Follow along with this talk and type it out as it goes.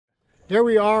Here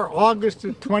we are, August the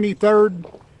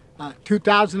 23rd,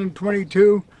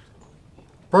 2022.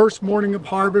 First morning of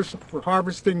harvest. We're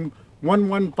harvesting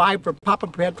 115 for Papa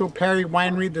Petro Perry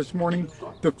Winery this morning.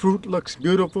 The fruit looks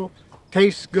beautiful,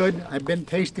 tastes good. I've been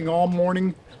tasting all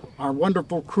morning. Our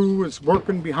wonderful crew is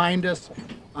working behind us.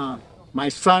 My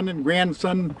son and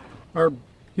grandson are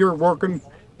here working,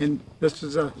 and this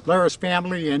is a Leras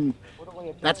family, and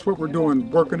that's what we're doing,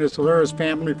 working as a Leras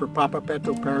family for Papa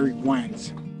Petro Perry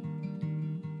Wines.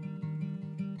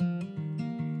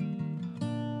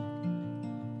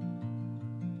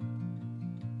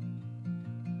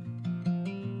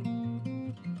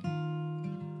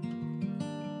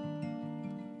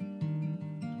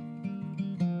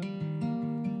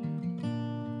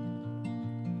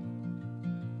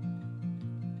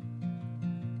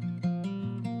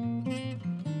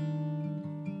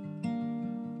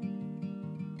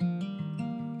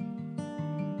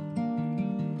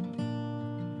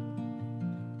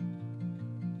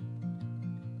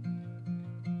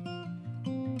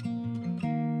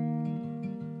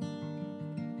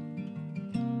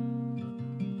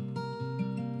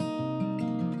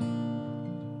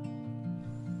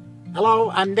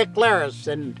 Hello, I'm Nick Leras,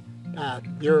 and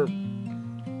you're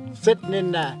sitting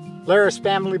in Leras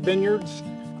Family Vineyards.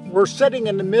 We're sitting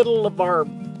in the middle of our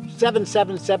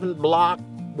 777 block,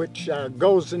 which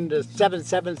goes into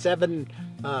 777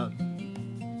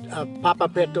 Papa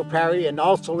Petro Perry, and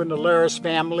also in the Leras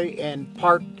family, and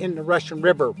part in the Russian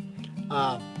River.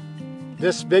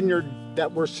 This vineyard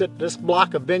that this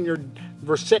block of vineyard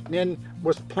we're sitting in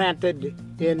was planted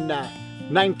in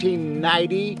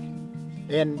 1990.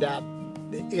 And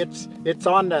it's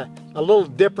on a little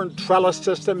different trellis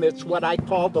system. It's what I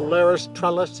call the Leras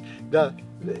trellis.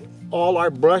 All our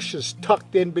brush is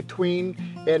tucked in between,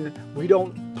 and we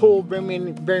don't pull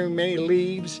very many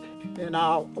leaves. And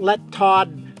I'll let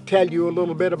Todd tell you a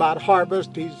little bit about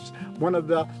harvest. He's one of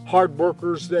the hard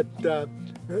workers that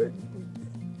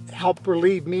help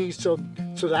relieve me so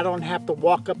that I don't have to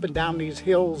walk up and down these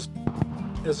hills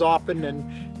as often,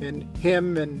 and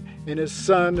him and his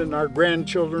son and our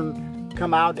grandchildren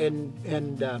come out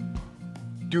and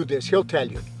do this. He'll tell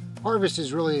you. Harvest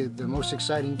is really the most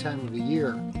exciting time of the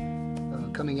year.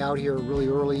 Coming out here really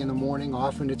early in the morning,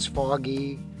 often it's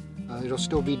foggy, it'll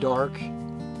still be dark.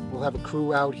 We'll have a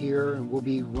crew out here, and we'll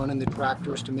be running the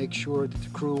tractors to make sure that the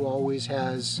crew always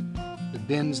has the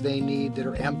bins they need that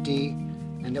are empty,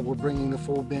 and that we're bringing the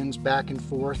full bins back and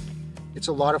forth. It's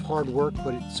a lot of hard work,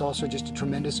 but it's also just a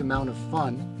tremendous amount of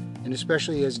fun. And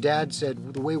especially, as Dad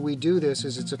said, the way we do this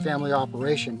is it's a family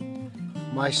operation.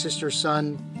 My sister's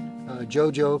son,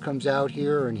 Jojo, comes out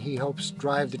here and he helps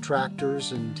drive the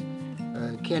tractors, and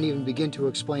can't even begin to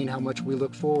explain how much we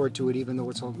look forward to it, even though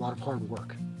it's a lot of hard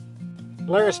work.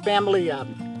 Leras Family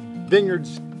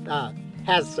Vineyards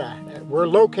we're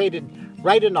located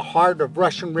right in the heart of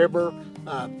Russian River.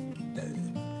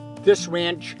 This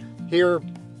ranch here,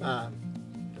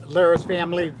 Leras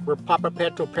Family, where Papa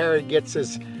Petro Perry gets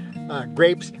his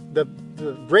grapes. The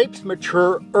grapes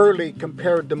mature early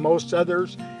compared to most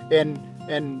others, and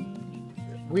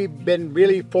we've been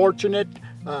really fortunate.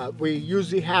 We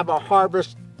usually have a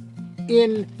harvest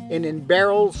in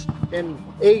barrels and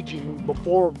aging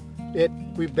before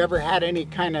we've ever had any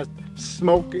kind of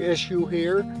smoke issue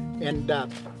here, and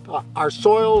our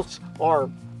soils are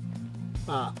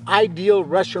ideal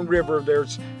Russian River.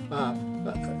 There's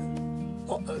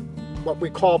what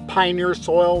we call pioneer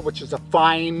soil, which is a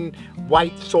fine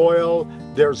white soil.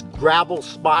 There's gravel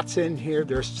spots in here,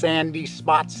 there's sandy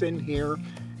spots in here,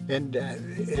 and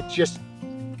it's just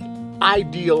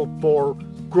ideal for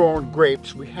growing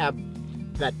grapes. We have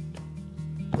that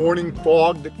morning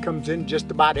fog that comes in just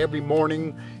about every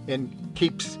morning and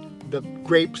keeps the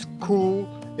grapes cool,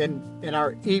 and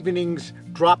our evenings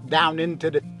drop down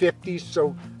into the 50s,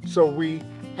 so we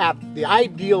have the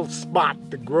ideal spot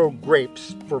to grow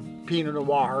grapes for Pinot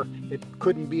Noir. It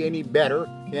couldn't be any better.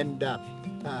 And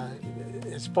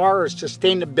as far as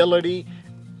sustainability,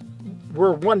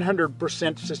 we're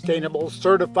 100% sustainable,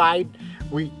 certified.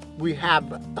 We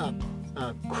have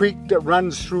a creek that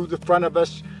runs through the front of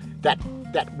us that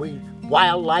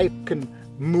wildlife can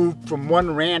move from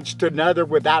one ranch to another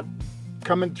without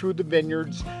coming through the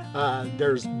vineyards.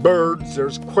 There's birds,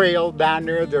 there's quail down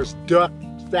there, there's ducks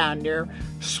down there,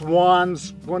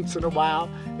 swans once in a while.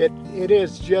 It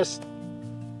is just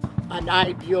an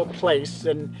ideal place,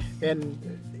 and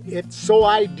it's so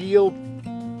ideal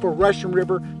for Russian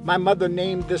River. My mother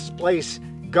named this place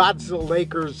Godzilla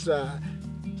Acres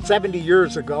 70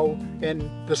 years ago, and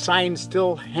the sign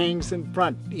still hangs in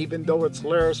front, even though it's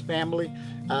Leras Family.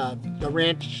 The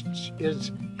ranch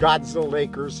is Godzilla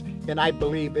Acres, and I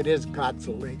believe it is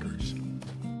Godzilla Acres.